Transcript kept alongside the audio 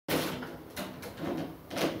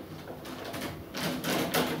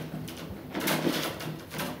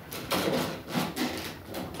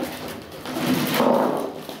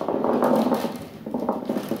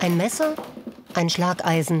Ein Messer, ein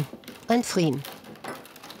Schlageisen, ein Pfriem.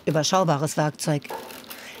 Überschaubares Werkzeug.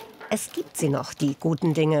 Es gibt sie noch, die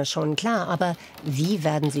guten Dinge, schon klar, aber wie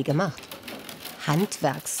werden sie gemacht?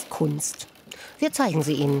 Handwerkskunst. Wir zeigen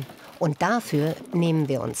sie Ihnen und dafür nehmen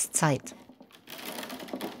wir uns Zeit.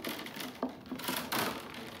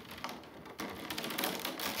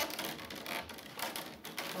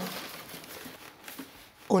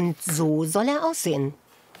 Und so soll er aussehen.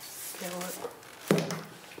 Jawohl.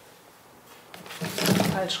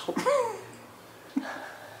 Falsch rum.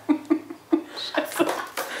 Scheiße.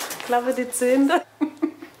 Klappe die Zähne.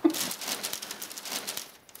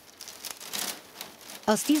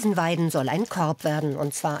 Aus diesen Weiden soll ein Korb werden,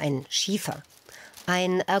 und zwar ein schiefer.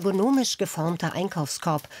 Ein ergonomisch geformter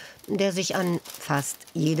Einkaufskorb, der sich an fast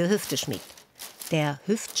jede Hüfte schmiegt. Der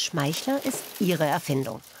Hüftschmeichler ist ihre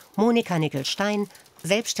Erfindung. Monika Nickel-Stein,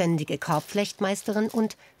 selbstständige Korbflechtmeisterin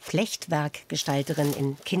und Flechtwerkgestalterin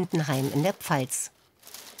in Kindenheim in der Pfalz.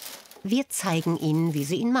 Wir zeigen Ihnen, wie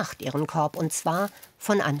sie ihn macht, Ihren Korb, und zwar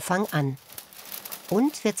von Anfang an.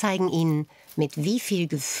 Und wir zeigen Ihnen, mit wie viel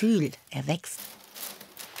Gefühl er wächst.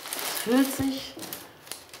 Es fühlt sich,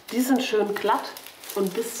 die sind schön glatt und ein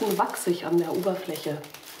bisschen wachsig an der Oberfläche.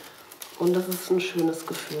 Und das ist ein schönes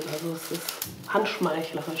Gefühl. Also es ist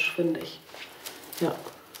handschmeichlerisch, finde ich. Ja.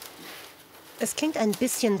 Es klingt ein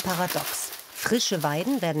bisschen paradox. Frische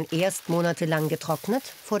Weiden werden erst monatelang getrocknet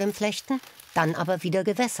vor dem Flechten, dann aber wieder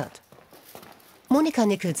gewässert. Monika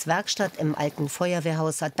Nickels Werkstatt im alten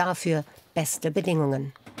Feuerwehrhaus hat dafür beste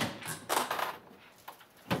Bedingungen.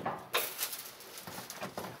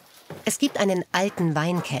 Es gibt einen alten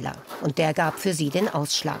Weinkeller und der gab für sie den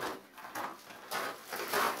Ausschlag.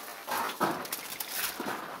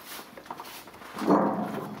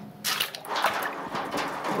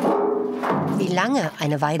 Wie lange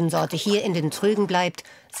eine Weidensorte hier in den Trögen bleibt,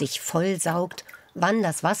 sich vollsaugt, wann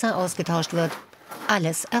das Wasser ausgetauscht wird,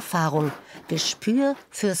 alles Erfahrung, Gespür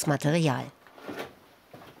fürs Material.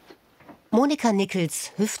 Monika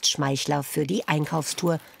Nickels Hüftschmeichler für die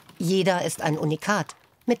Einkaufstour. Jeder ist ein Unikat,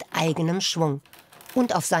 mit eigenem Schwung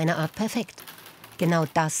und auf seine Art perfekt. Genau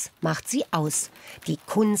das macht sie aus, die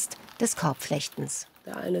Kunst des Korbflechtens.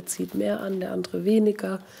 Der eine zieht mehr an, der andere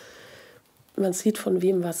weniger. Man sieht, von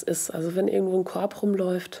wem was ist. Also wenn irgendwo ein Korb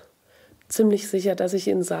rumläuft, ziemlich sicher, dass ich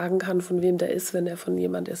Ihnen sagen kann, von wem der ist, wenn er von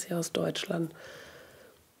jemand ist hier aus Deutschland.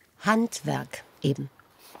 Handwerk eben.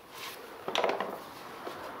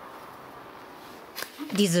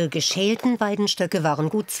 Diese geschälten Weidenstöcke waren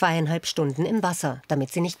gut 2,5 Stunden im Wasser,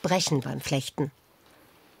 damit sie nicht brechen beim Flechten.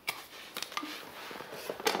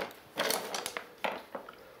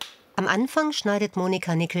 Am Anfang schneidet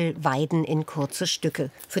Monika Nickel Weiden in kurze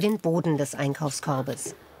Stücke für den Boden des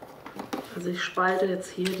Einkaufskorbes. Also ich spalte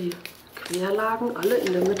jetzt hier die Querlagen alle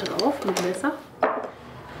in der Mitte auf mit Messer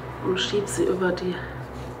und schiebe sie über die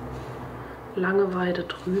lange Weide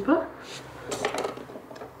drüber.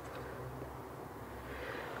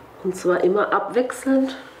 Und zwar immer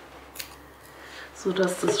abwechselnd,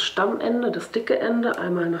 sodass das Stammende, das dicke Ende,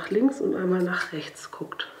 einmal nach links und einmal nach rechts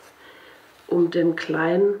guckt, um den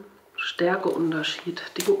kleinen Stärkeunterschied,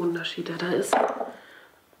 Dickeunterschied, der da ist,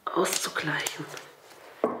 auszugleichen.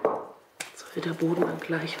 So wird der Boden dann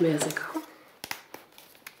gleichmäßiger.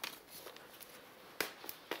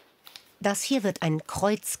 Das hier wird ein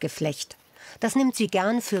Kreuzgeflecht. Das nimmt sie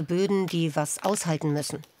gern für Böden, die was aushalten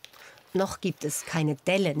müssen. Noch gibt es keine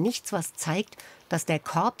Delle, nichts, was zeigt, dass der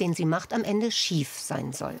Korb, den sie macht, am Ende schief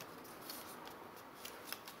sein soll.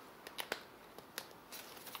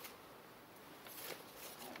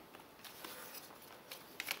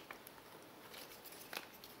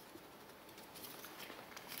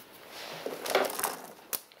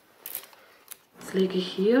 Jetzt lege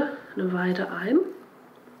ich hier eine Weide ein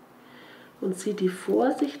und ziehe die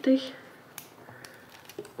vorsichtig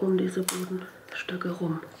um diese Bodenstöcke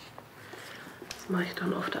rum. Das mache ich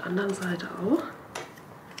dann auf der anderen Seite auch.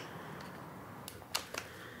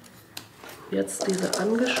 Jetzt diese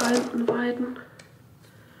angeschalmten Weiden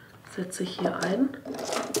setze ich hier ein.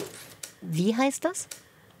 Wie heißt das?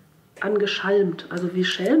 Angeschalmt, also wie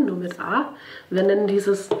Schellen, nur mit A. Wir nennen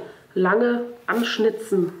dieses lange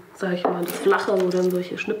Anschnitzen, sage ich mal, das flache, wo dann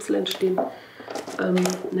solche Schnipsel entstehen,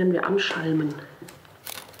 nennen wir Anschalmen.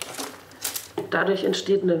 Dadurch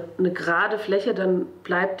entsteht eine gerade Fläche, dann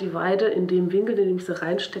bleibt die Weide in dem Winkel, in dem ich sie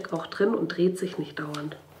reinstecke, auch drin und dreht sich nicht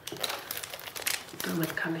dauernd.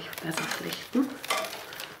 Damit kann ich besser flechten.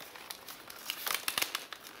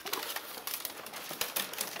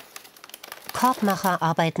 Korbmacher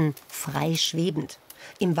arbeiten frei schwebend,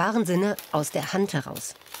 im wahren Sinne aus der Hand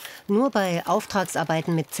heraus. Nur bei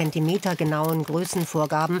Auftragsarbeiten mit zentimetergenauen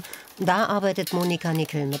Größenvorgaben, da arbeitet Monika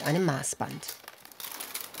Nickel mit einem Maßband.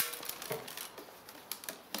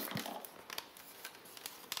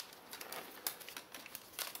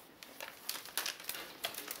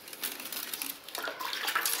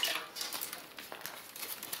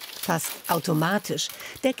 Fast automatisch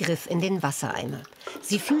der Griff in den Wassereimer.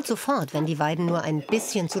 Sie fühlt sofort, wenn die Weiden nur ein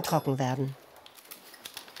bisschen zu trocken werden.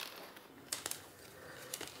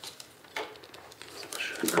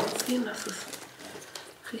 Schön abziehen, dass es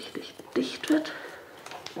richtig dicht wird.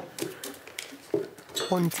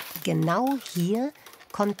 Und genau hier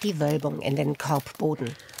kommt die Wölbung in den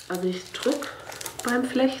Korbboden. Also ich drücke beim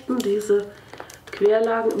Flechten diese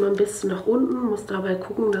Querlagen immer ein bisschen nach unten, muss dabei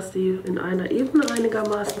gucken, dass die in einer Ebene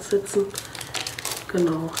einigermaßen sitzen.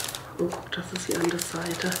 Genau. Und guck, dass es hier an der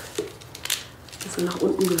Seite ein bisschen nach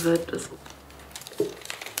unten gewölbt ist.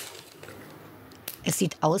 Es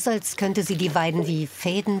sieht aus, als könnte sie die Weiden wie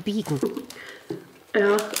Fäden biegen.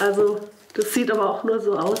 Ja, also das sieht aber auch nur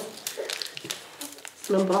so aus.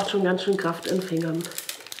 Man braucht schon ganz schön Kraft in den Fingern.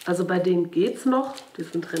 Also bei denen geht's noch, die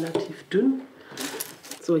sind relativ dünn.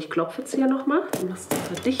 So, ich klopfe jetzt hier nochmal, um das zu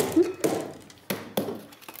verdichten.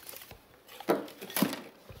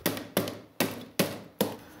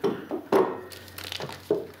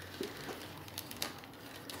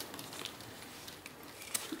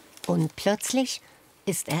 Und plötzlich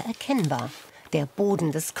ist er erkennbar, der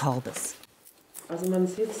Boden des Korbes. Also man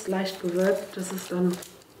sieht es leicht gewölbt, das ist dann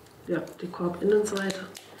ja, die Korbinnenseite.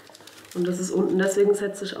 Und das ist unten, deswegen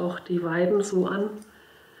setze ich auch die Weiden so an,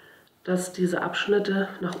 dass diese Abschnitte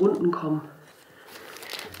nach unten kommen.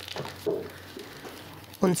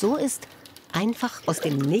 Und so ist einfach aus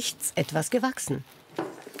dem Nichts etwas gewachsen.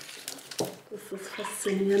 Das ist das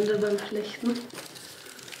Faszinierende beim Flechten,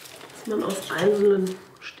 dass man aus einzelnen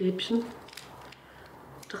Stäbchen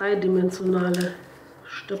dreidimensionale,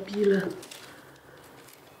 stabile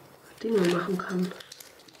Dinge machen kann.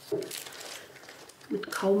 Mit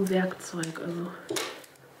kaum Werkzeug. Also.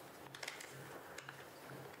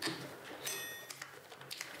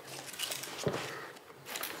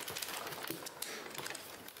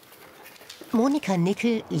 Monika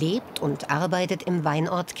Nickel lebt und arbeitet im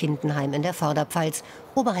Weinort Kindenheim in der Vorderpfalz,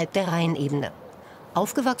 oberhalb der Rheinebene.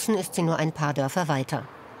 Aufgewachsen ist sie nur ein paar Dörfer weiter.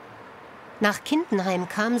 Nach Kindenheim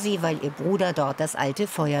kam sie, weil ihr Bruder dort das alte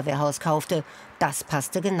Feuerwehrhaus kaufte. Das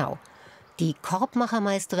passte genau. Die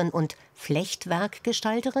Korbmachermeisterin und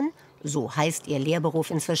Flechtwerkgestalterin, so heißt ihr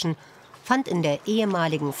Lehrberuf inzwischen, fand in der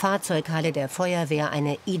ehemaligen Fahrzeughalle der Feuerwehr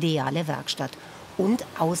eine ideale Werkstatt und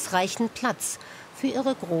ausreichend Platz für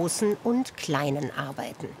ihre großen und kleinen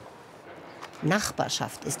Arbeiten.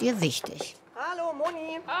 Nachbarschaft ist ihr wichtig. Hallo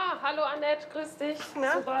Moni. Ah, hallo Annette, grüß dich.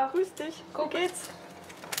 Na, Super. grüß dich. Wie geht's?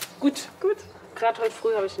 Gut. Gut. Gerade heute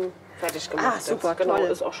früh habe ich ihn fertig gemacht. Ah, super, jetzt. Genau, toll.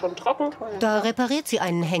 ist auch schon trocken. Da repariert sie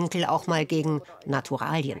einen Henkel auch mal gegen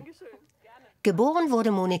Naturalien. Geboren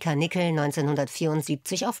wurde Monika Nickel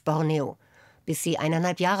 1974 auf Borneo. Bis sie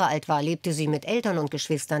 1,5 Jahre alt war, lebte sie mit Eltern und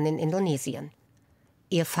Geschwistern in Indonesien.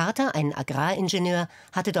 Ihr Vater, ein Agraringenieur,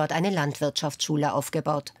 hatte dort eine Landwirtschaftsschule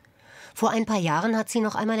aufgebaut. Vor ein paar Jahren hat sie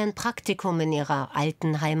noch einmal ein Praktikum in ihrer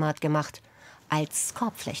alten Heimat gemacht, als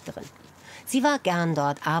Korbflechterin. Sie war gern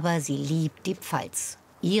dort, aber sie liebt die Pfalz,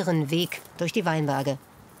 ihren Weg durch die Weinberge.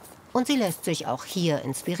 Und sie lässt sich auch hier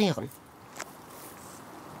inspirieren.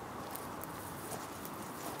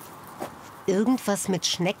 Irgendwas mit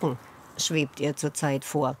Schnecken schwebt ihr zurzeit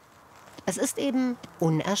vor. Es ist eben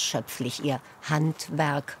unerschöpflich, ihr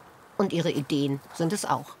Handwerk. Und ihre Ideen sind es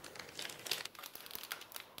auch.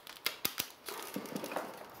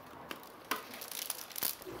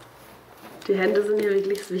 Die Hände sind hier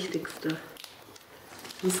wirklich das Wichtigste.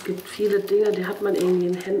 Und es gibt viele Dinge, die hat man irgendwie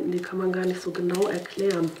in Händen, die kann man gar nicht so genau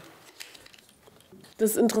erklären.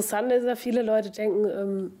 Das Interessante ist ja, viele Leute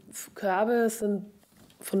denken, Körbe sind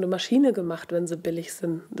von der Maschine gemacht, wenn sie billig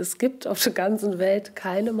sind. Es gibt auf der ganzen Welt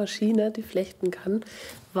keine Maschine, die flechten kann,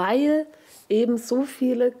 weil eben so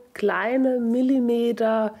viele kleine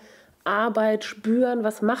Millimeter Arbeit spüren,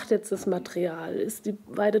 was macht jetzt das Material? Ist die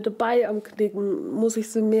Weide dabei am Knicken? Muss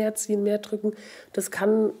ich sie mehr ziehen, mehr drücken? Das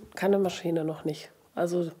kann eine Maschine noch nicht.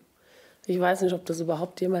 Also ich weiß nicht, ob das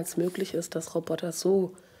überhaupt jemals möglich ist, dass Roboter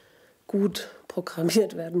so gut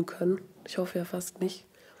programmiert werden können. Ich hoffe ja fast nicht.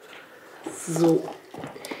 So,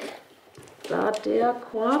 da der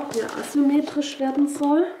Korb ja asymmetrisch werden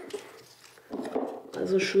soll,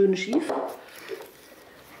 also schön schief,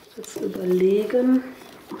 jetzt überlegen,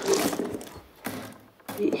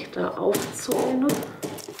 wie ich da aufzäune.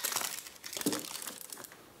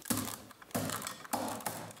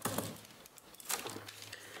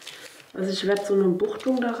 Also ich werde so eine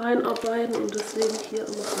Buchtung da reinarbeiten und deswegen hier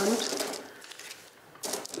am Rand,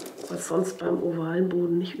 was sonst beim ovalen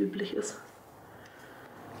Boden nicht üblich ist,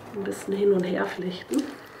 ein bisschen hin und her flechten,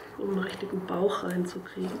 um einen richtigen Bauch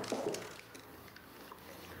reinzukriegen.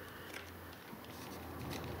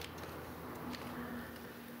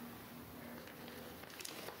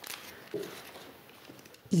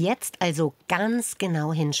 Jetzt also ganz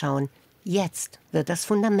genau hinschauen. Jetzt wird das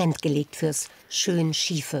Fundament gelegt fürs schön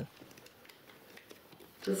Schiefe.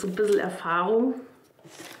 Das ist so ein bisschen Erfahrung,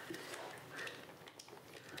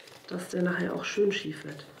 dass der nachher auch schön schief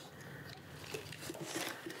wird.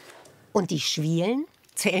 Und die Schwielen?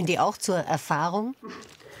 Zählen die auch zur Erfahrung?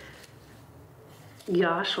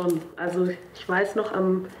 Ja, schon. Also ich weiß noch,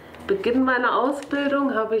 am Beginn meiner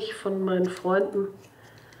Ausbildung habe ich von meinen Freunden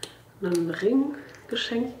einen Ring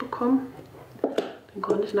geschenkt bekommen. Den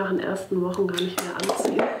konnte ich nach den ersten Wochen gar nicht mehr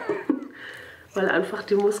anziehen, weil einfach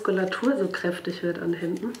die Muskulatur so kräftig wird an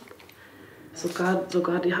Händen.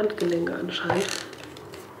 Sogar die Handgelenke anscheinend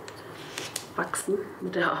wachsen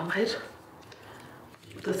mit der Arbeit.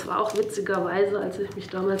 Das war auch witzigerweise, als ich mich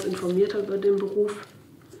damals informiert habe über den Beruf,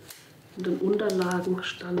 in den Unterlagen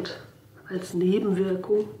stand als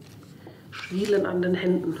Nebenwirkung Schwielen an den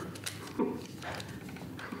Händen.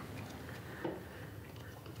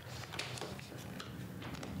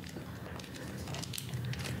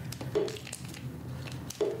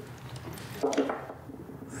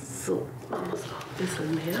 So, man muss noch ein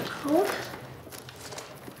bisschen mehr drauf.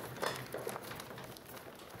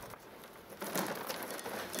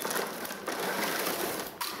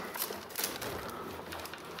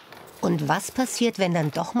 Und was passiert, wenn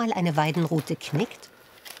dann doch mal eine Weidenrute knickt?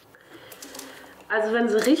 Also wenn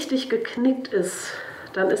sie richtig geknickt ist,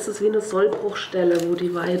 dann ist es wie eine Sollbruchstelle, wo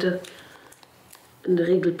die Weide in der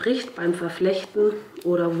Regel bricht beim Verflechten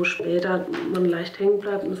oder wo später man leicht hängen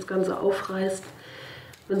bleibt und das Ganze aufreißt.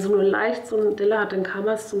 Wenn sie nur leicht so eine Delle hat, dann kann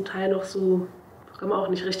man es zum Teil noch so, kann man auch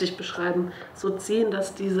nicht richtig beschreiben, so ziehen,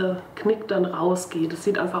 dass dieser Knick dann rausgeht. Das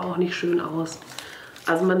sieht einfach auch nicht schön aus.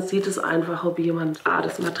 Also man sieht es einfach, ob jemand A,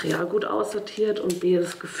 das Material gut aussortiert und B,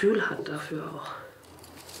 das Gefühl hat dafür auch.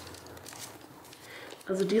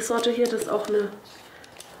 Also die Sorte hier, das ist auch eine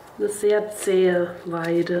sehr zähe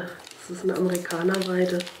Weide. Das ist eine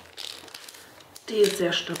Amerikanerweide. Die ist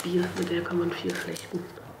sehr stabil, mit der kann man viel flechten.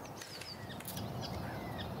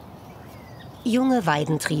 Junge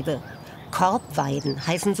Weidentriebe. Korbweiden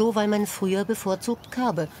heißen so, weil man früher bevorzugt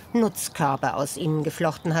Körbe, Nutzkörbe aus ihnen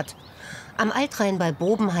geflochten hat. Am Altrhein bei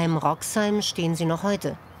Bobenheim-Roxheim stehen sie noch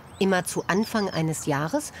heute. Immer zu Anfang eines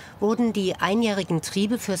Jahres wurden die einjährigen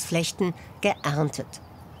Triebe fürs Flechten geerntet.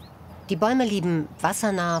 Die Bäume lieben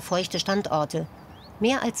wassernahe, feuchte Standorte.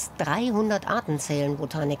 Mehr als 300 Arten zählen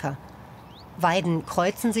Botaniker. Weiden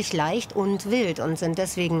kreuzen sich leicht und wild und sind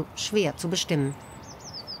deswegen schwer zu bestimmen.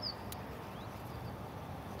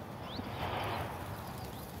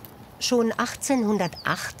 Schon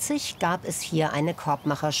 1880 gab es hier eine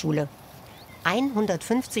Korbmacherschule.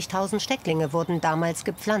 150.000 Stecklinge wurden damals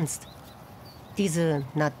gepflanzt. Diese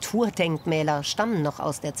Naturdenkmäler stammen noch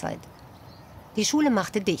aus der Zeit. Die Schule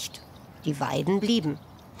machte dicht, die Weiden blieben.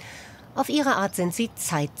 Auf ihre Art sind sie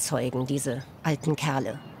Zeitzeugen, diese alten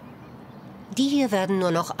Kerle. Die hier werden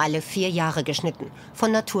nur noch alle 4 Jahre geschnitten,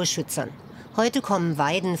 von Naturschützern. Heute kommen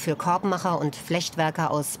Weiden für Korbmacher und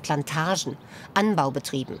Flechtwerker aus Plantagen,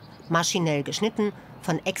 Anbaubetrieben, maschinell geschnitten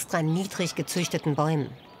von extra niedrig gezüchteten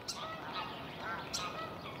Bäumen.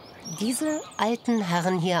 Diese alten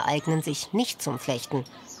Herren hier eignen sich nicht zum Flechten.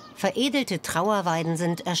 Veredelte Trauerweiden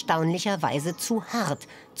sind erstaunlicherweise zu hart,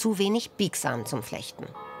 zu wenig biegsam zum Flechten.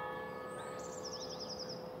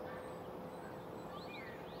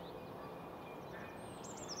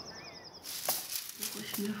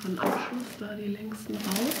 Ich mir von Abschluss da die längsten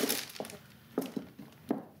raus.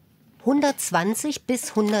 120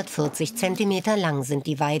 bis 140 Zentimeter lang sind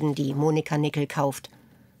die Weiden, die Monika Nickel kauft.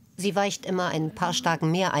 Sie weicht immer ein paar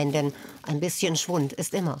Staken mehr ein, denn ein bisschen Schwund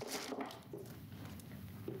ist immer.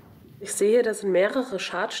 Ich sehe, das sind mehrere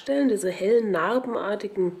Schadstellen, diese hellen,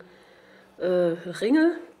 narbenartigen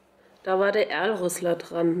Ringe. Da war der Erlrüssler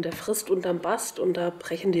dran, der frisst unterm Bast und da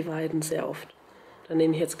brechen die Weiden sehr oft. Da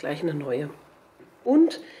nehme ich jetzt gleich eine neue.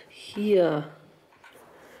 Und hier,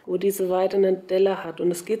 wo diese Weide eine Delle hat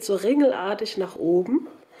und es geht so ringelartig nach oben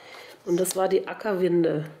und das war die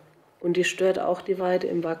Ackerwinde. Und die stört auch die Weide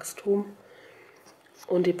im Wachstum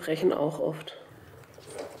und die brechen auch oft.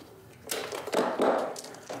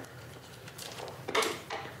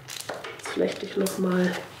 Jetzt flechte ich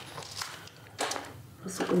nochmal eine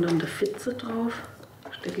sogenannte Fitze drauf.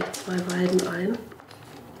 Da stecke ich 2 Weiden ein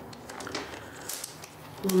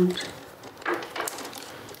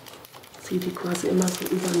ziehe die quasi immer so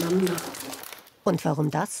übereinander. Und warum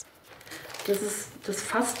das? Das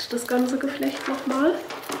fasst das ganze Geflecht nochmal.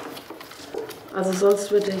 Also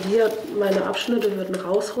sonst würde hier meine Abschnitte würden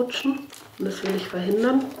rausrutschen und das will ich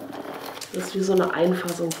verhindern. Das ist wie so eine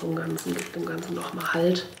Einfassung vom Ganzen, gibt dem Ganzen nochmal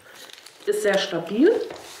Halt. Ist sehr stabil.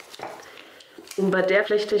 Und bei der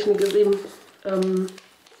Flechttechnik ist eben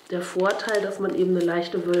der Vorteil, dass man eben eine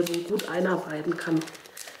leichte Wölbung gut einarbeiten kann.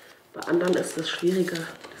 Bei anderen ist das schwieriger,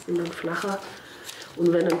 die sind dann flacher.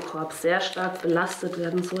 Und wenn ein Korb sehr stark belastet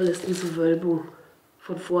werden soll, ist diese Wölbung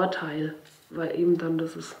von Vorteil, weil eben dann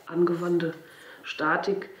das ist angewandte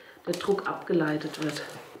Statik, der Druck abgeleitet wird.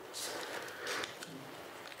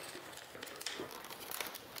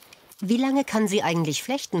 Wie lange kann sie eigentlich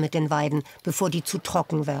flechten mit den Weiden, bevor die zu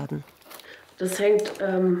trocken werden? Das hängt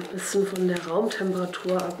ein bisschen von der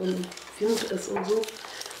Raumtemperatur ab und Wind ist und so.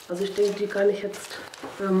 Also ich denke, die kann ich jetzt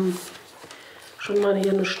schon mal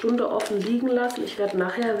hier eine Stunde offen liegen lassen. Ich werde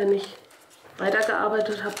nachher, wenn ich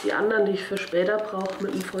weitergearbeitet habe, die anderen, die ich für später brauche,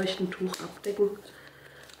 mit einem feuchten Tuch abdecken,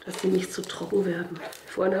 dass die nicht zu trocken werden.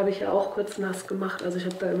 Vorhin habe ich ja auch kurz nass gemacht, also ich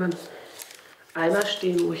habe da immer einen Eimer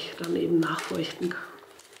stehen, wo ich dann eben nachfeuchten kann.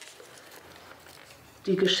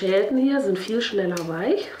 Die geschälten hier sind viel schneller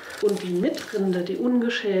weich und die Mitrinde, die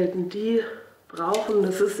ungeschälten, die brauchen,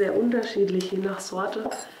 das ist sehr unterschiedlich, je nach Sorte,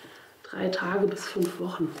 3 Tage bis 5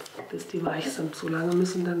 Wochen, bis die weich sind. So lange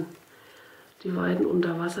müssen dann die Weiden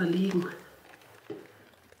unter Wasser liegen.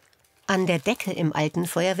 An der Decke im alten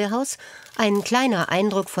Feuerwehrhaus ein kleiner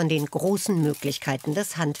Eindruck von den großen Möglichkeiten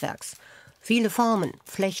des Handwerks. Viele Formen,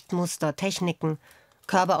 Flechtmuster, Techniken,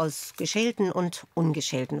 Körbe aus geschälten und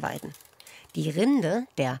ungeschälten Weiden. Die Rinde,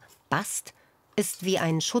 der Bast, ist wie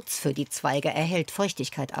ein Schutz für die Zweige, er hält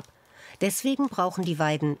Feuchtigkeit ab. Deswegen brauchen die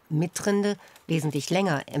Weiden mit Rinde wesentlich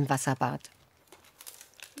länger im Wasserbad.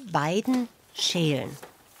 Weiden schälen.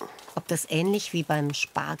 Ob das ähnlich wie beim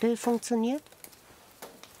Spargel funktioniert?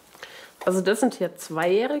 Also das sind hier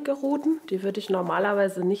zweijährige Ruten, die würde ich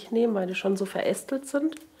normalerweise nicht nehmen, weil die schon so verästelt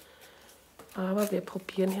sind. Aber wir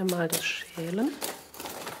probieren hier mal das Schälen.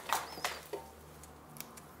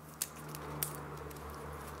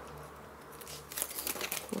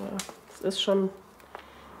 Ja, das ist schon ein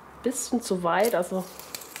bisschen zu weit, also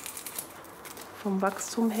vom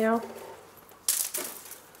Wachstum her.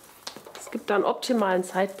 Es gibt da einen optimalen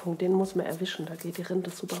Zeitpunkt, den muss man erwischen, da geht die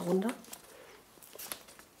Rinde super runter.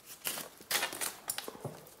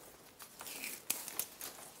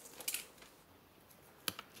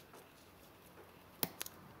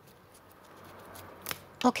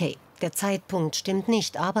 Okay, der Zeitpunkt stimmt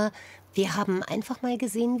nicht, aber wir haben einfach mal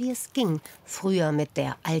gesehen, wie es ging, früher mit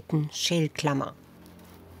der alten Schälklammer.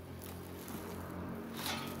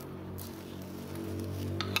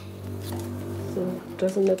 So,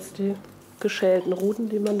 das sind jetzt die geschälten Ruten,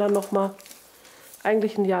 die man dann noch mal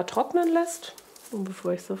eigentlich ein Jahr trocknen lässt und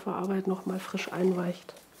bevor ich sie verarbeite, noch mal frisch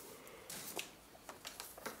einweicht.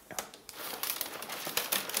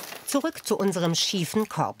 Zurück zu unserem schiefen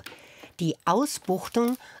Korb. Die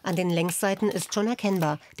Ausbuchtung an den Längsseiten ist schon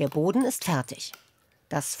erkennbar. Der Boden ist fertig.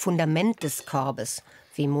 Das Fundament des Korbes,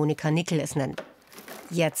 wie Monika Nickel es nennt.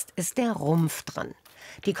 Jetzt ist der Rumpf dran.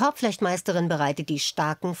 Die Korbflechtmeisterin bereitet die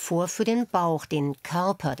Staken vor für den Bauch, den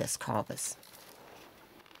Körper des Korbes.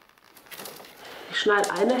 Ich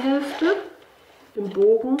schneide eine Hälfte im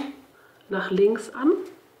Bogen nach links an,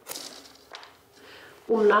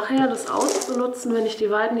 um nachher das auszunutzen, wenn ich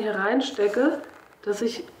die Weiden hier reinstecke, dass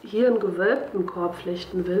ich hier einen gewölbten Korb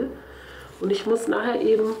flechten will. Und ich muss nachher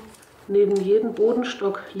eben neben jedem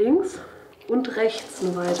Bodenstock links und rechts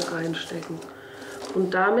eine Weide reinstecken.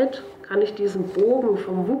 Und damit kann ich diesen Bogen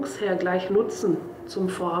vom Wuchs her gleich nutzen zum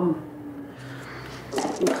Formen.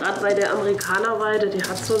 Und gerade bei der Amerikanerweide, die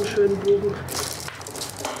hat so einen schönen Bogen.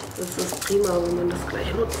 Das ist prima, wenn man das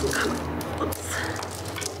gleich nutzen kann. Ups.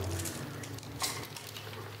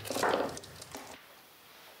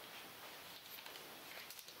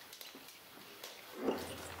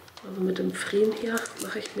 Also mit dem Pfriem hier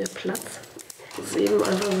mache ich mir Platz. Das ist eben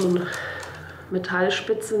einfach so eine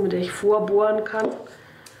Metallspitze, mit der ich vorbohren kann,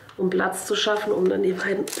 um Platz zu schaffen, um dann die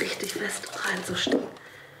Weiden richtig fest reinzustecken.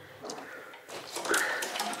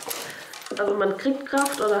 Also man kriegt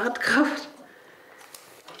Kraft oder hat Kraft,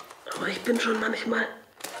 aber ich bin schon manchmal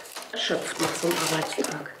erschöpft nach so einem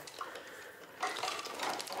Arbeitstag.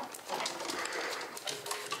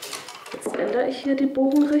 Jetzt ändere ich hier die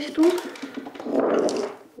Bogenrichtung,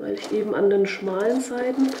 weil ich eben an den schmalen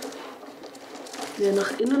Seiten mehr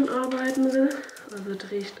nach innen arbeiten will. Also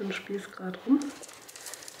drehe ich den Spieß gerade rum.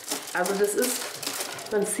 Also das ist,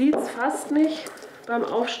 man sieht es fast nicht beim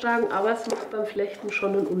Aufschlagen, aber es macht beim Flechten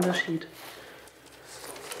schon einen Unterschied.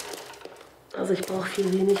 Also ich brauche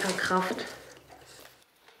viel weniger Kraft.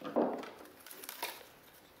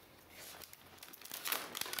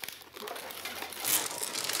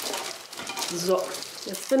 So,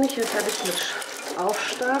 jetzt bin ich hier fertig mit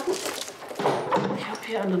Aufstagen. Ich habe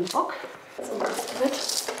hier einen Bock zum Brett.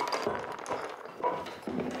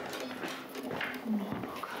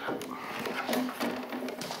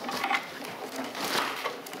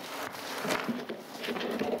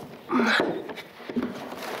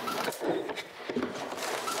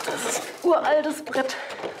 Das ist ein uraltes Brett,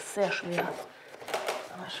 sehr schwer,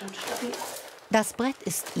 aber schön stabil. Das Brett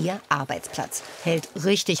ist ihr Arbeitsplatz, hält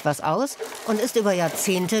richtig was aus und ist über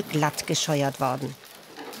Jahrzehnte glatt gescheuert worden.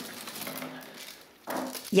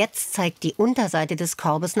 Jetzt zeigt die Unterseite des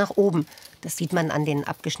Korbes nach oben. Das sieht man an den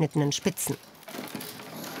abgeschnittenen Spitzen.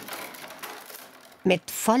 Mit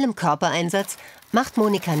vollem Körpereinsatz macht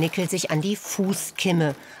Monika Nickel sich an die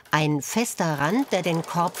Fußkimme. Ein fester Rand, der den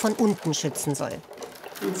Korb von unten schützen soll.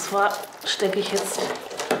 Und zwar stecke ich jetzt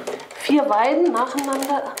 4 Weiden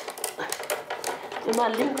nacheinander immer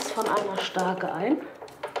links von einer Stake ein.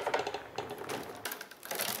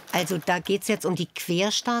 Also da geht es jetzt um die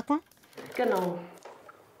Querstarken? Genau.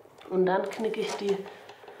 Und dann knicke ich die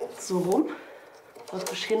so rum,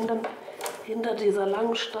 praktisch hinter dieser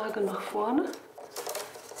langen Stake nach vorne.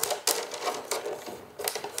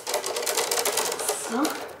 So.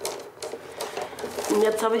 Und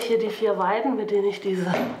jetzt habe ich hier die 4 Weiden, mit denen ich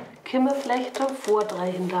diese Kimme flechte, vor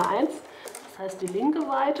 3, hinter 1. Das heißt, die linke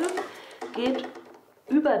Weide geht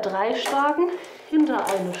über 3 Staken, hinter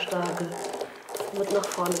eine Stake, wird nach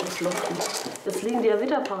vorne geflochten. Jetzt liegen die ja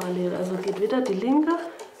wieder parallel, also geht wieder die linke,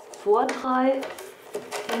 vor 3,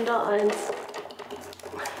 hinter 1.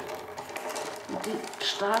 Und die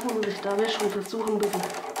Staken muss ich dabei schon versuchen, ein bisschen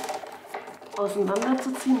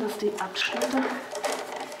auseinanderzuziehen, dass die Abschnitte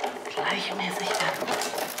gleichmäßig werden.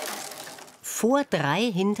 Vor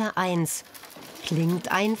 3, hinter 1.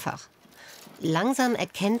 Klingt einfach. Langsam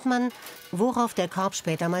erkennt man, worauf der Korb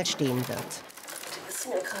später mal stehen wird. Die ist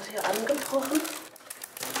mir gerade hier angebrochen.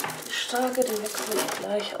 Die Stake, die wechsle ich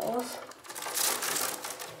gleich aus.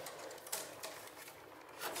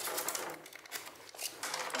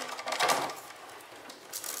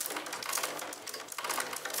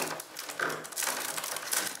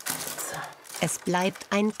 So. Es bleibt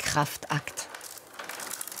ein Kraftakt.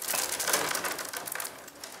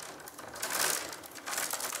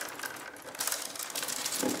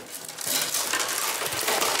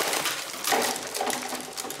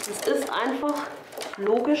 Es ist einfach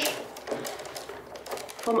logisch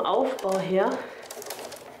vom Aufbau her,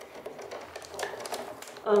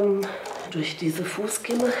 durch diese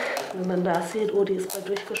Fußkimme, wenn man da sieht, oh, die ist mal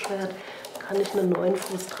durchgeschwert, kann ich einen neuen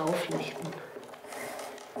Fuß drauf flechten.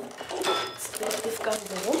 Jetzt drehe ich das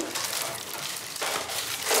Ganze rum.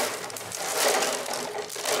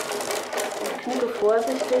 Und knicke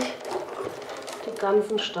vorsichtig die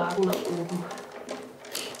ganzen Staken nach oben.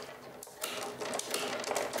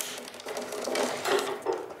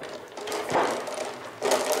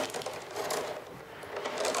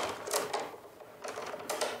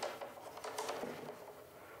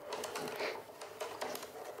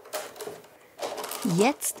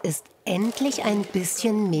 Jetzt ist endlich ein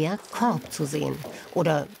bisschen mehr Korb zu sehen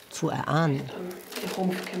oder zu erahnen. Dann die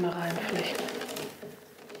Rumpfkimme reinflechten.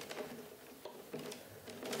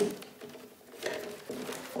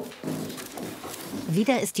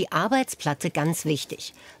 Wieder ist die Arbeitsplatte ganz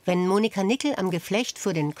wichtig. Wenn Monika Nickel am Geflecht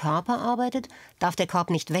für den Körper arbeitet, darf der Korb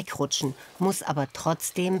nicht wegrutschen, muss aber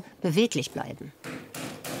trotzdem beweglich bleiben.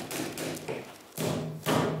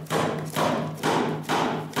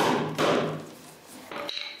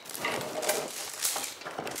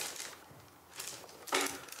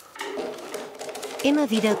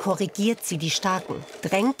 Immer wieder korrigiert sie die Staken,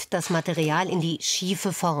 drängt das Material in die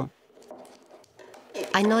schiefe Form.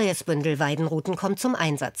 Ein neues Bündel Weidenruten kommt zum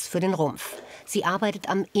Einsatz für den Rumpf. Sie arbeitet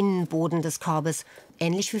am Innenboden des Korbes,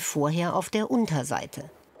 ähnlich wie vorher auf der Unterseite.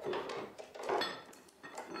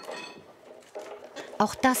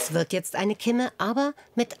 Auch das wird jetzt eine Kimme, aber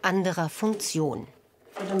mit anderer Funktion.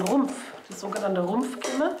 Für den Rumpf, die sogenannte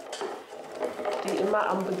Rumpfkimme, die immer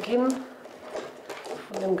am Beginn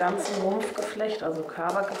von dem ganzen Rumpfgeflecht, also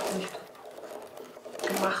Körpergeflecht,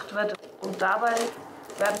 gemacht wird. Und dabei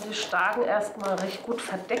werden die Staken erstmal recht gut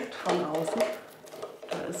verdeckt von außen.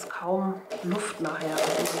 Da ist kaum Luft nachher.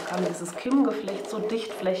 Also man kann dieses Kimmengeflecht so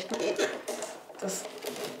dicht flechten, dass,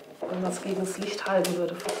 wenn man es gegen das Licht halten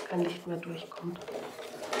würde, fast kein Licht mehr durchkommt.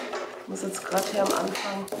 Ich muss jetzt gerade hier am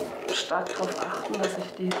Anfang stark darauf achten, dass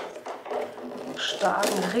ich die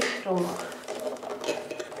Stakenrichtung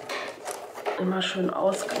immer schön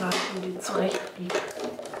ausgleiche und die zurechtbiege.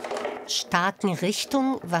 starken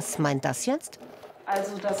Richtung. Was meint das jetzt?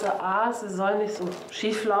 Also, dass sie soll nicht so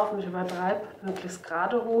schief laufen, ich übertreibe, möglichst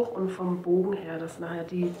gerade hoch und vom Bogen her, dass nachher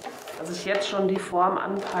dass ich jetzt schon die Form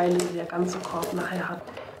anpeile, die der ganze Korb nachher hat.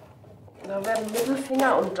 Da werden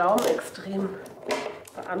Mittelfinger und Daumen extrem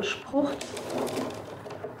beansprucht,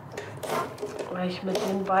 weil ich mit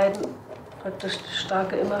den beiden praktisch die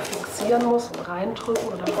Starke immer fixieren muss und reindrücken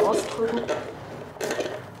oder rausdrücken.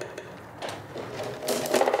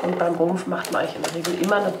 Und beim Rumpf macht man eigentlich in der Regel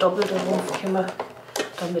immer eine doppelte Rumpfkimme,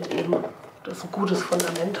 damit eben das ein gutes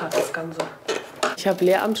Fundament hat, das Ganze. Ich habe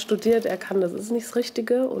Lehramt studiert, das ist nicht das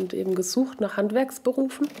Richtige und eben gesucht nach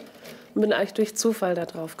Handwerksberufen und bin eigentlich durch Zufall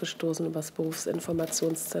darauf gestoßen, über das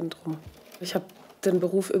Berufsinformationszentrum. Ich habe den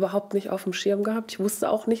Beruf überhaupt nicht auf dem Schirm gehabt. Ich wusste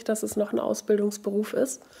auch nicht, dass es noch ein Ausbildungsberuf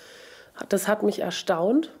ist. Das hat mich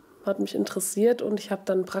erstaunt, hat mich interessiert und ich habe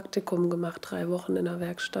dann ein Praktikum gemacht, 3 Wochen in der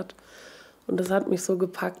Werkstatt. Und das hat mich so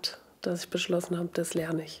gepackt, dass ich beschlossen habe, das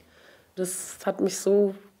lerne ich. Das hat mich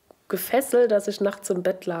so gefesselt, dass ich nachts im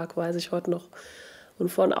Bett lag, weiß ich heute noch, und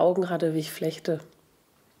vor den Augen hatte, wie ich flechte.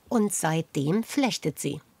 Und seitdem flechtet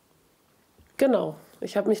sie. Genau.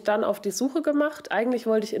 Ich habe mich dann auf die Suche gemacht. Eigentlich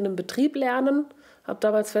wollte ich in einem Betrieb lernen, habe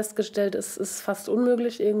damals festgestellt, es ist fast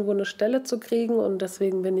unmöglich, irgendwo eine Stelle zu kriegen. Und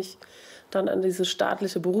deswegen bin ich dann an diese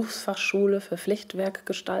staatliche Berufsfachschule für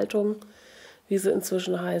Flechtwerkgestaltung, wie sie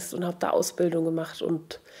inzwischen heißt, und habe da Ausbildung gemacht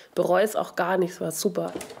und bereue es auch gar nicht. Es war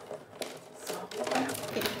super.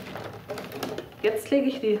 Jetzt lege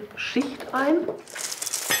ich die Schicht ein.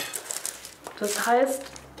 Das heißt,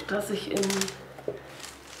 dass ich in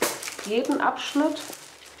jeden Abschnitt,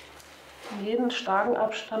 in jeden starken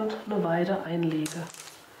Abstand eine Weide einlege.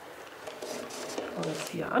 Ich fange jetzt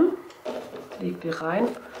hier an, lege die rein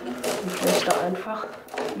und flechte einfach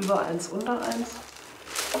über 1 unter 1.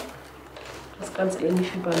 Das ist ganz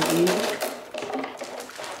ähnlich wie beim Weben.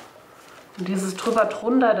 Und dieses drüber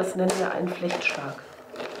drunter, das nennen wir einen Flechtschlag.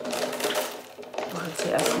 Ich mache jetzt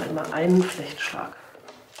hier erstmal immer einen Flechtschlag.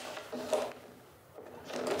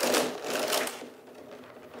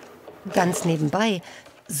 Ganz nebenbei,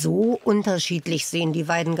 so unterschiedlich sehen die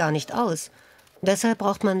Weiden gar nicht aus. Deshalb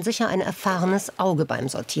braucht man sicher ein erfahrenes Auge beim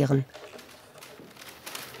Sortieren.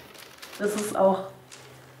 Das ist auch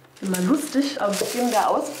immer lustig am Beginn der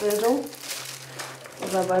Ausbildung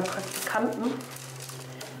oder bei Praktikanten.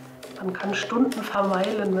 Man kann Stunden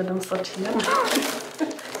verweilen mit dem Sortieren.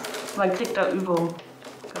 Man kriegt da Übung.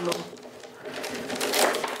 Genau.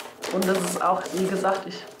 Und das ist auch, wie gesagt,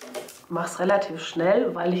 ich mache es relativ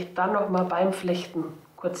schnell, weil ich dann noch mal beim Flechten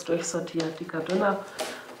kurz durchsortiere, dicker, dünner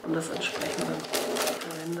und das entsprechend dann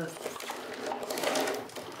verwende.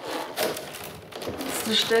 Das ist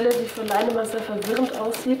eine Stelle, die für Laien immer sehr verwirrend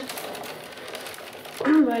aussieht,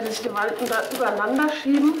 weil sich die Walten da übereinander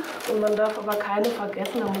schieben und man darf aber keine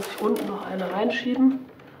vergessen, da muss ich unten noch eine reinschieben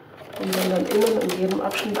und wenn dann innen in jedem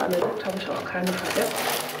Abschnitt eine liegt, habe ich auch keine vergessen.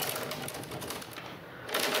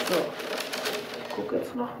 So. Ich gucke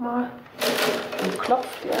jetzt noch mal und klopfe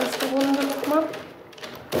die erste Runde noch mal.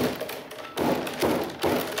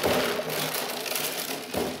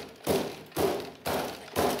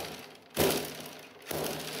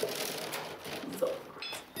 So.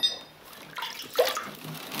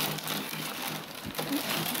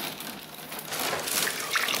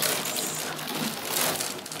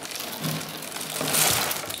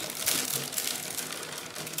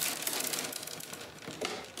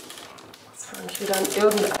 Wieder an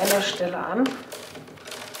irgendeiner Stelle an.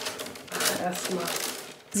 Erstmal.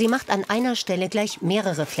 Sie macht an einer Stelle gleich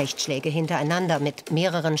mehrere Flechtschläge hintereinander mit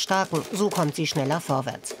mehreren starken. So kommt sie schneller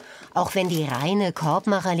vorwärts. Auch wenn die reine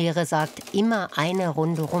Korbmacherlehre sagt, immer eine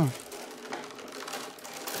Runde rum.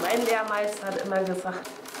 Mein Lehrmeister hat immer gesagt,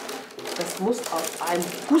 das muss auf einem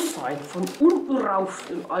Guss sein, von unten rauf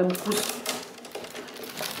in einem Guss.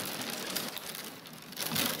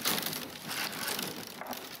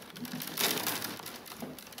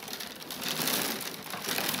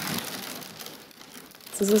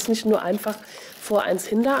 Es ist nicht nur einfach vor 1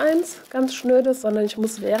 hinter 1, ganz schnödes, sondern ich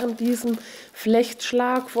muss während diesem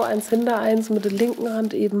Flechtschlag vor 1 hinter 1 mit der linken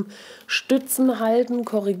Hand eben stützen, halten,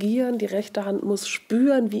 korrigieren. Die rechte Hand muss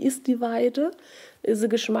spüren, wie ist die Weide. Ist sie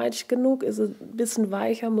geschmeidig genug, ist sie ein bisschen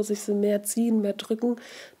weicher, muss ich sie mehr ziehen, mehr drücken,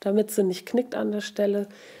 damit sie nicht knickt an der Stelle.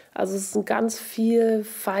 Also es ist ein ganz viel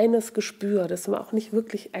feines Gespür, das man auch nicht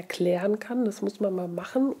wirklich erklären kann. Das muss man mal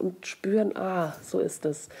machen und spüren, so ist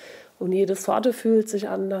es. Und jede Sorte fühlt sich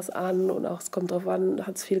anders an und auch es kommt darauf an,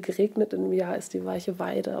 hat es viel geregnet in einem Jahr, ist die weiche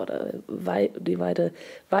Weide oder die Weide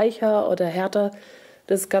weicher oder härter.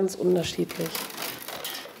 Das ist ganz unterschiedlich.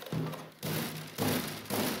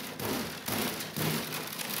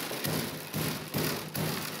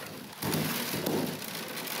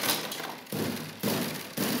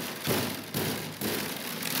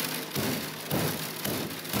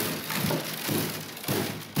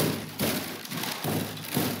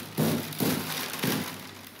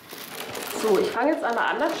 So, ich fange jetzt an einer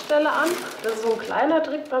anderen Stelle an. Das ist so ein kleiner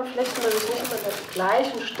Trick beim Flechten, dass ich nicht immer an der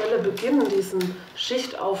gleichen Stelle beginne, diesen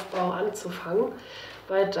Schichtaufbau anzufangen,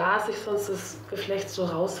 weil da sich sonst das Geflecht so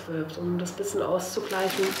rauswölbt. Um das ein bisschen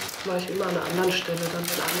auszugleichen, mache ich immer an einer anderen Stelle dann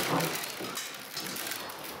den Anfang.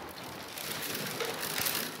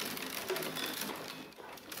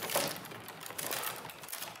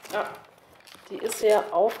 Ja, die ist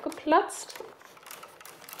sehr aufgeplatzt.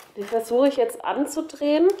 Die versuche ich jetzt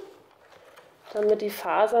anzudrehen, damit die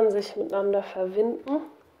Fasern sich miteinander verbinden.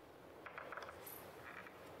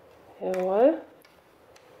 Jawohl.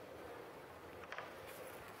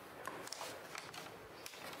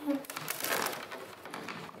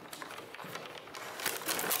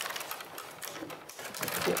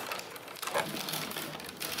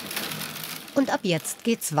 Und ab jetzt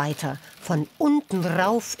geht's weiter, von unten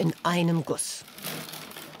rauf in einem Guss.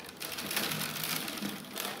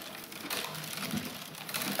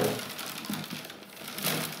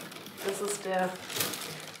 Das ist der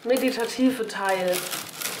meditative Teil,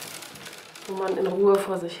 wo man in Ruhe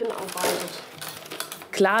vor sich hin arbeitet.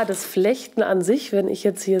 Klar, das Flechten an sich, wenn ich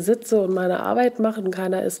jetzt hier sitze und meine Arbeit mache und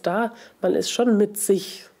keiner ist da, man ist schon mit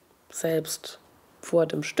sich selbst vor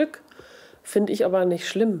dem Stück. Finde ich aber nicht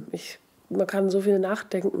schlimm. Man kann so viel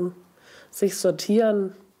nachdenken, sich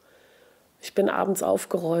sortieren. Ich bin abends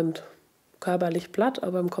aufgeräumt. Körperlich platt,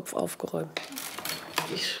 aber im Kopf aufgeräumt.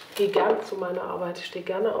 Ich gehe gern zu meiner Arbeit. Ich stehe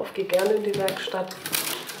gerne auf, gehe gerne in die Werkstatt,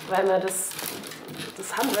 weil mir das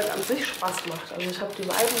Handwerk an sich Spaß macht. Also ich habe die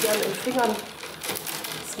Weiden gern in Fingern.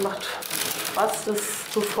 Es macht Spaß,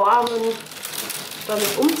 das zu formen,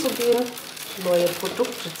 damit umzugehen, neue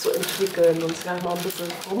Produkte zu entwickeln und vielleicht mal ein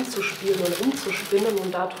bisschen rumzuspielen und rumzuspinnen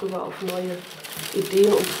und darüber auf neue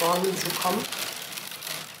Ideen und Formen zu kommen.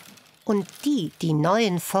 Und die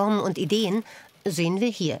neuen Formen und Ideen sehen wir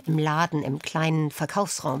hier im Laden, im kleinen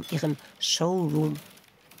Verkaufsraum, ihrem Showroom.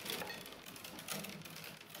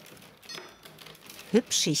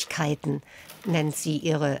 Hübschigkeiten nennt sie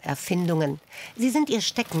ihre Erfindungen. Sie sind ihr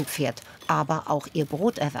Steckenpferd, aber auch ihr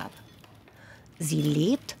Broterwerb. Sie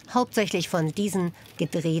lebt hauptsächlich von diesen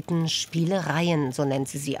gedrehten Spielereien, so nennt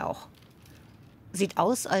sie auch. Sieht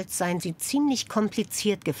aus, als seien sie ziemlich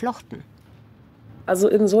kompliziert geflochten. Also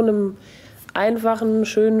in so einem einfachen,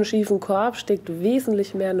 schönen, schiefen Korb steckt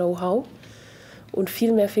wesentlich mehr Know-how und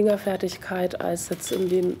viel mehr Fingerfertigkeit als jetzt in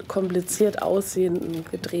den kompliziert aussehenden,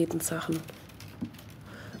 gedrehten Sachen.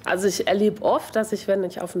 Also ich erlebe oft, dass ich, wenn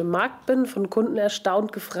ich auf einem Markt bin, von Kunden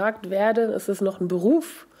erstaunt gefragt werde, ist es noch ein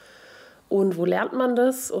Beruf? Und wo lernt man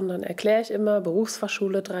das? Und dann erkläre ich immer,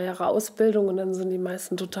 Berufsfachschule, 3 Jahre Ausbildung. Und dann sind die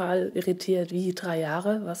meisten total irritiert. Wie, 3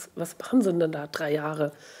 Jahre? Was machen sie denn da, 3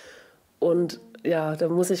 Jahre? Und ja, da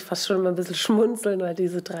muss ich fast schon mal ein bisschen schmunzeln, weil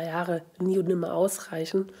diese 3 Jahre nie und nimmer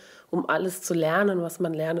ausreichen, um alles zu lernen, was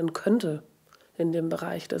man lernen könnte in dem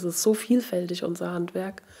Bereich. Das ist so vielfältig, unser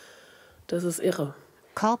Handwerk. Das ist irre.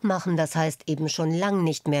 Korb machen, das heißt eben schon lang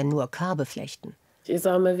nicht mehr nur Körbe flechten. Ich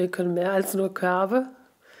sage mal, wir können mehr als nur Körbe.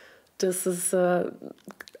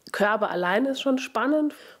 Körbe allein ist schon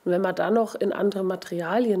spannend. Und wenn man dann noch in andere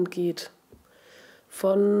Materialien geht,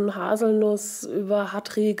 von Haselnuss über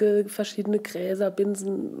Hartriegel, verschiedene Gräser,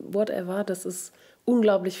 Binsen, whatever, das ist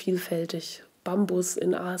unglaublich vielfältig. Bambus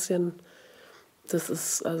in Asien, das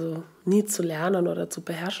ist also nie zu lernen oder zu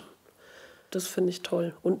beherrschen. Das finde ich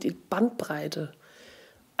toll. Und die Bandbreite,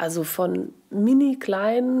 also von mini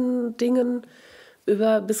kleinen Dingen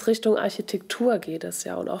bis Richtung Architektur geht es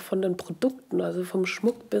ja und auch von den Produkten, also vom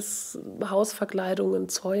Schmuck bis Hausverkleidungen,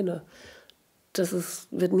 Zäune.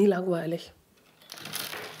 Wird nie langweilig.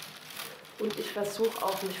 Und ich versuche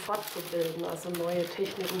auch, mich fortzubilden, also neue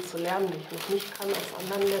Techniken zu lernen, die ich noch nicht kann aus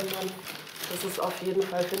anderen Ländern. Das ist auf jeden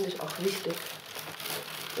Fall, finde ich, auch wichtig,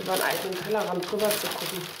 über einen eigenen Tellerrand drüber zu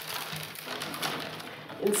gucken.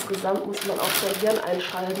 Insgesamt muss man auch sein Hirn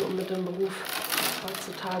einschalten, um mit dem Beruf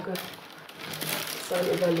heutzutage sein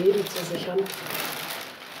Überleben zu sichern.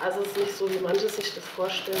 Also es ist nicht so, wie manche sich das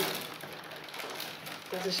vorstellen,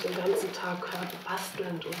 dass ich den ganzen Tag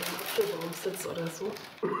bastelnd unter dem Apfelbaum sitze oder so.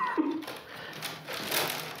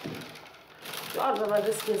 Ja, und wenn man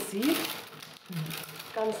das hier sieht,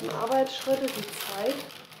 die ganzen Arbeitsschritte, die Zeit,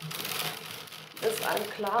 ist einem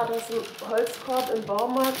klar, dass ein Holzkorb im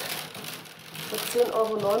Baumarkt für 10,99 €,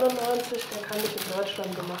 der kann nicht in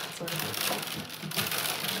Deutschland gemacht sein.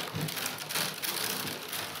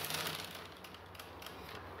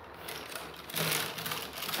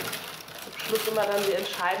 Zum Schluss immer dann die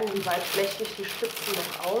Entscheidung, wie weit flechte ich die Spitzen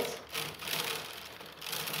noch aus.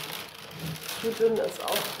 Zu dünn ist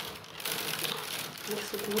auch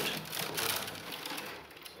nicht so gut.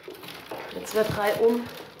 Jetzt wird 3 um.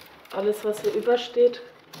 Alles, was hier übersteht,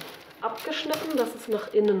 abgeschnitten, dass es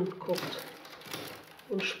nach innen guckt.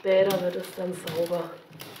 Und später wird es dann sauber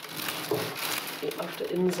auf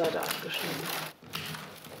der Innenseite abgeschnitten.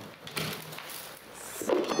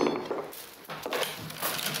 So.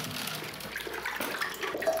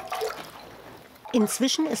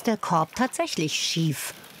 Inzwischen ist der Korb tatsächlich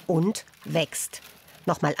schief und wächst.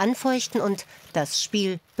 Nochmal anfeuchten und das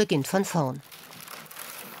Spiel beginnt von vorn.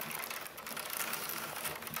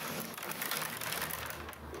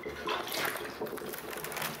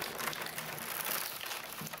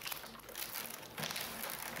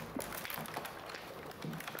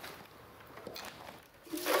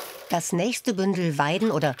 Das nächste Bündel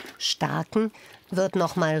Weiden oder Starken wird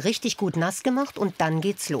noch mal richtig gut nass gemacht und dann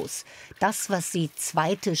geht's los. Das, was sie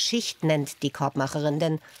zweite Schicht nennt, die Korbmacherin,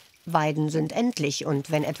 denn Weiden sind endlich und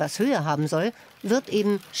wenn etwas Höhe haben soll, wird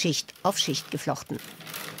eben Schicht auf Schicht geflochten.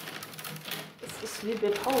 Es ist wie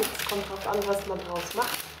Beton, es kommt darauf an, was man draus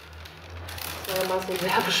macht. Das war ja mal so ein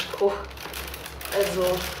Werbespruch.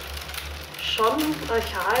 Also schon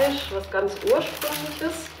archaisch, was ganz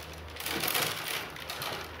Ursprüngliches.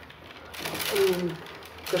 Ein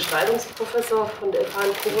Gestaltungsprofessor von der FH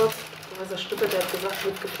in Korb, Professor Stüppe, der hat gesagt,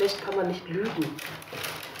 mit Geflecht kann man nicht lügen.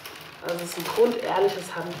 Also es ist ein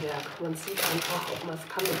grundehrliches Handwerk. Man sieht einfach, ob man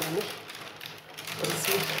es kann oder nicht. Man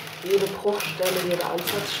sieht jede Bruchstelle, jede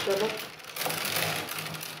Ansatzstelle.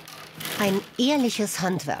 Ein ehrliches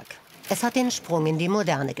Handwerk. Es hat den Sprung in die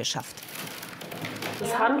Moderne geschafft.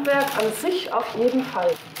 Das Handwerk an sich auf jeden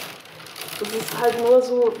Fall. Es ist halt nur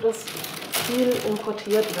so, dass viel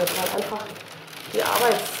importiert wird, weil einfach die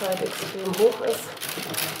Arbeitszeit extrem hoch ist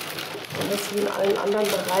und das wie in allen anderen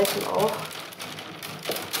Bereichen auch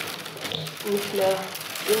nicht mehr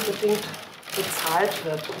unbedingt bezahlt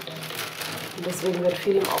wird. Und deswegen wird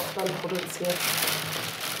viel im Ausland produziert.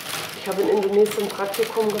 Ich habe in Indonesien ein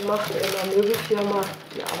Praktikum gemacht in einer Möbelfirma.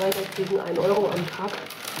 Die Arbeiter kriegen 1 Euro am Tag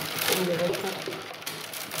umgerechnet.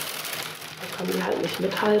 Da kann die halt nicht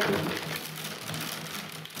mithalten.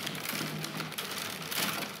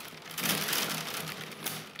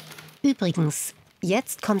 Übrigens,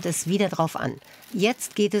 jetzt kommt es wieder drauf an.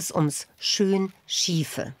 Jetzt geht es ums schön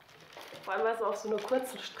Schiefe. Vor allem, weil es auf so einer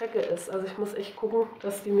kurzen Strecke ist. Also ich muss echt gucken,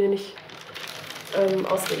 dass die mir nicht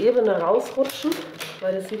aus der Ebene rausrutschen,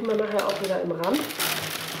 weil das sieht man nachher auch wieder im Rand.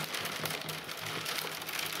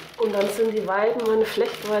 Und dann sind die Weiden, meine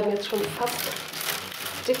Flechtweiden, jetzt schon fast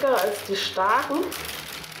dicker als die starken.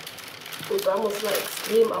 Und da muss man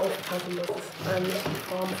extrem aufpassen, dass es einem nicht die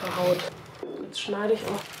Form verhaut. Jetzt schneide ich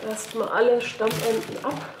auch erstmal alle Stammenden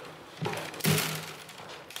ab.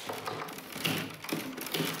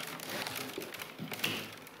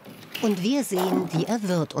 Und wir sehen, wie er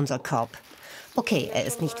wird, unser Korb. Okay, er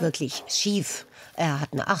ist nicht wirklich schief, er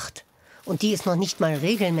hat eine 8. Und die ist noch nicht mal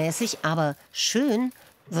regelmäßig, aber schön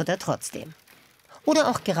wird er trotzdem. Oder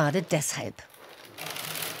auch gerade deshalb.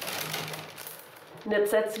 Und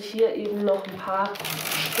jetzt setze ich hier eben noch ein paar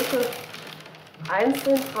Stücke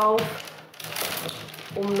einzeln drauf,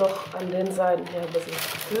 um noch an den Seiten her ein bisschen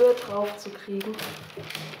Höhe drauf zu kriegen,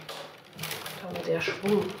 damit der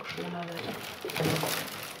Schwung schöner wird.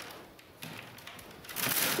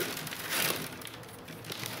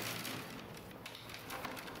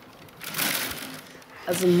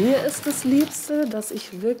 Also mir ist das Liebste, dass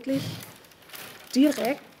ich wirklich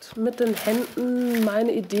direkt mit den Händen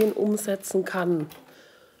meine Ideen umsetzen kann.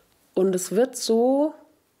 Und es wird so,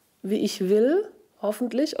 wie ich will,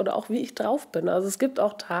 hoffentlich, oder auch wie ich drauf bin. Also es gibt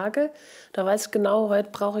auch Tage, da weiß ich genau, heute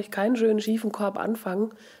brauche ich keinen schönen schiefen Korb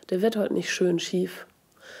anfangen. Der wird heute nicht schön schief.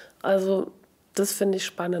 Also das finde ich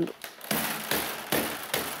spannend.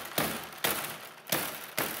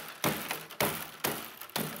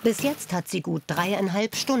 Bis jetzt hat sie gut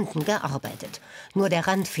 3,5 Stunden gearbeitet. Nur der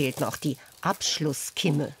Rand fehlt noch, die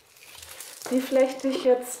Abschlusskimme. Die flechte ich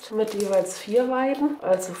jetzt mit jeweils 4 Weiden,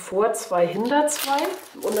 also vor 2, hinter 2,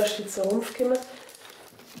 im Unterschied zur Rumpfkimme.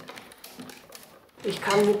 Ich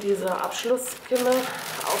kann mit dieser Abschlusskimme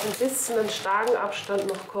auch ein bisschen den starken Abstand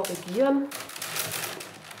noch korrigieren.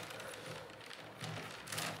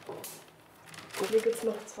 Ich lege jetzt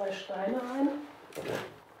noch 2 Steine ein,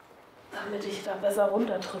 damit ich da besser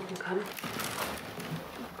runterdrücken kann.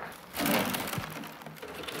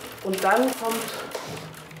 Und dann kommt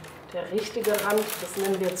der richtige Rand, das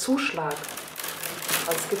nennen wir Zuschlag.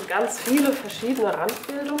 Also es gibt ganz viele verschiedene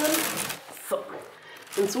Randbildungen. So.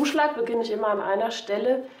 Den Zuschlag beginne ich immer an einer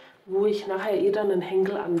Stelle, wo ich nachher dann einen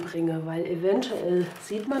Henkel anbringe, weil eventuell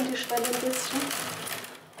sieht man die Stelle ein bisschen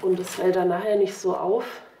und es fällt dann nachher nicht so auf,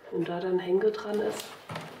 wenn da dann ein Henkel dran ist.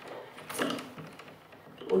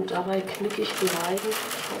 Und dabei knicke ich die Weiden,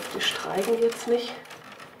 ich hoffe, die streiken jetzt nicht.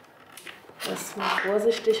 Erstmal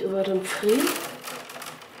vorsichtig über den Pfriem.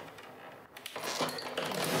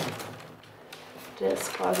 Der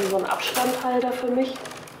ist quasi so ein Abstandhalter für mich,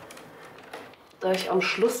 da ich am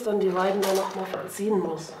Schluss dann die Weiden dann noch mal verziehen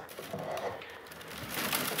muss.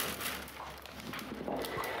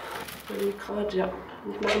 Ja.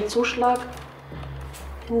 Ich mache einen Zuschlag,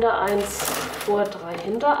 hinter 1, vor 3,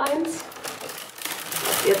 hinter 1.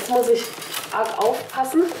 Jetzt muss ich arg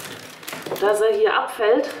aufpassen, dass er hier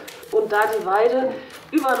abfällt und da die Weide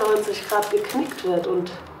über 90 Grad geknickt wird.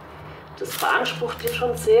 Und das beansprucht hier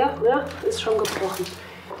schon sehr, ja, ist schon gebrochen.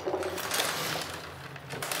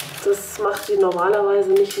 Das macht die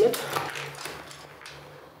normalerweise nicht mit.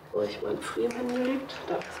 Wo ich mein Pfriem hingelegt,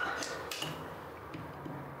 da ist er.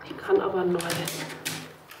 Ich kann aber neu einsetzen.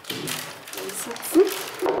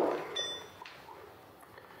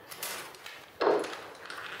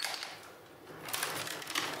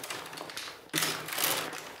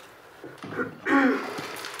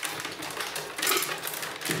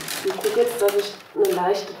 Ich gucke jetzt, dass ich eine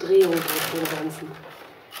leichte Drehung durch den Ganzen.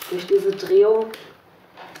 Durch diese Drehung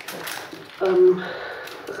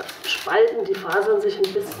spalten die Fasern sich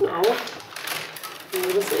ein bisschen auf. Das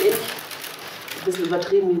ist ähnlich, ein bisschen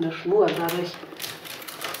übertrieben wie eine Schnur. Dadurch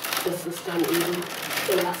ist es dann eben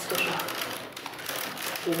elastischer.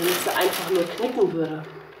 Wenn ich sie einfach nur knicken würde.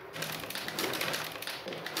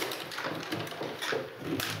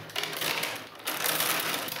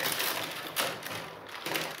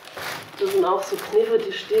 Das sind auch so Kniffe,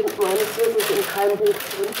 die stehen meines Wissens in keinem Buch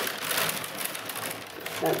drin.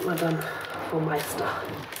 Das lernt man dann vom Meister.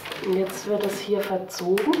 Und jetzt wird es hier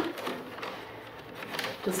verzogen.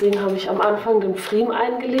 Deswegen habe ich am Anfang den Pfriem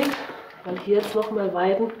eingelegt, weil hier jetzt nochmal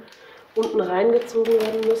Weiden unten reingezogen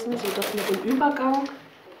werden müssen, sodass man den Übergang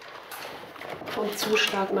vom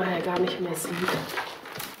Zuschlag nachher gar nicht mehr sieht.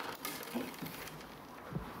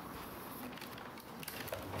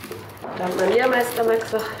 Da hat mein Lehrmeister mal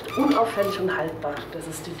gesagt, unauffällig und haltbar, das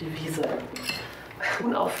ist die Devise.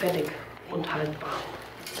 Unauffällig und haltbar.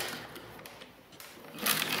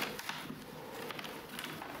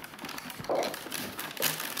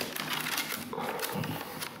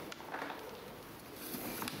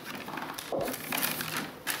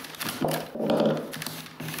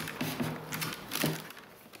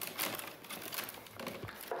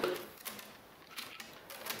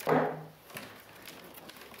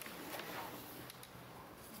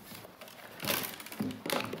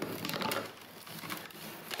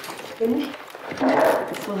 Bin ich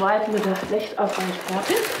soweit mit der Flechtarbeit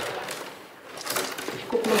fertig. Ich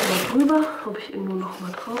gucke noch mal drüber, ob ich ihn nur noch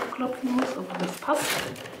mal draufklopfen muss, ob das passt.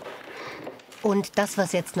 Und das,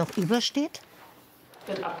 was jetzt noch übersteht?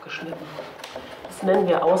 Wird abgeschnitten. Das nennen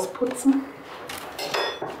wir Ausputzen.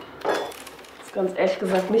 Das ist ganz ehrlich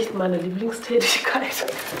gesagt nicht meine Lieblingstätigkeit,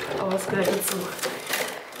 aber es gehört dazu.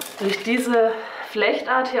 Durch diese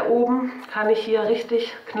Flechtart hier oben kann ich hier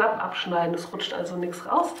richtig knapp abschneiden. Es rutscht also nichts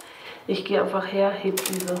raus. Ich gehe einfach her, hebe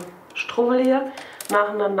diese Strubbel hier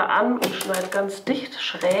nacheinander an und schneide ganz dicht,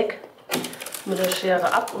 schräg mit der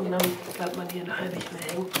Schere ab und dann bleibt man hier nachher nicht mehr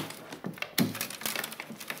hängen.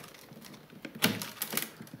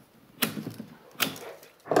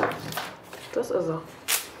 Das ist er.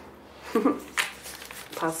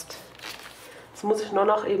 Passt. Jetzt muss ich nur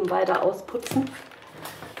noch eben weiter ausputzen.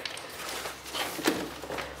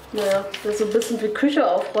 Naja, das ist so ein bisschen wie Küche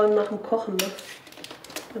aufräumen nach dem Kochen, ne?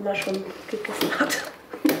 Wenn man schon gegessen hat.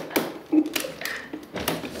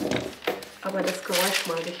 Aber das Geräusch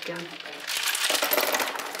mag ich gern.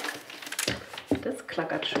 Das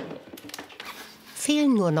klackert schön.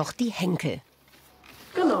 Fehlen nur noch die Henkel.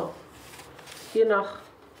 Genau. Je nach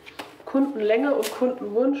Kundenlänge und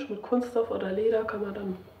Kundenwunsch mit Kunststoff oder Leder kann man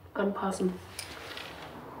dann anpassen.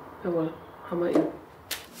 Jawohl, haben wir ihn.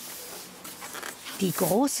 Die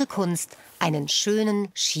große Kunst, einen schönen,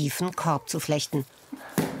 schiefen Korb zu flechten.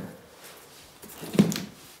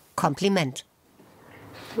 Kompliment.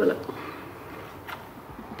 Voilà.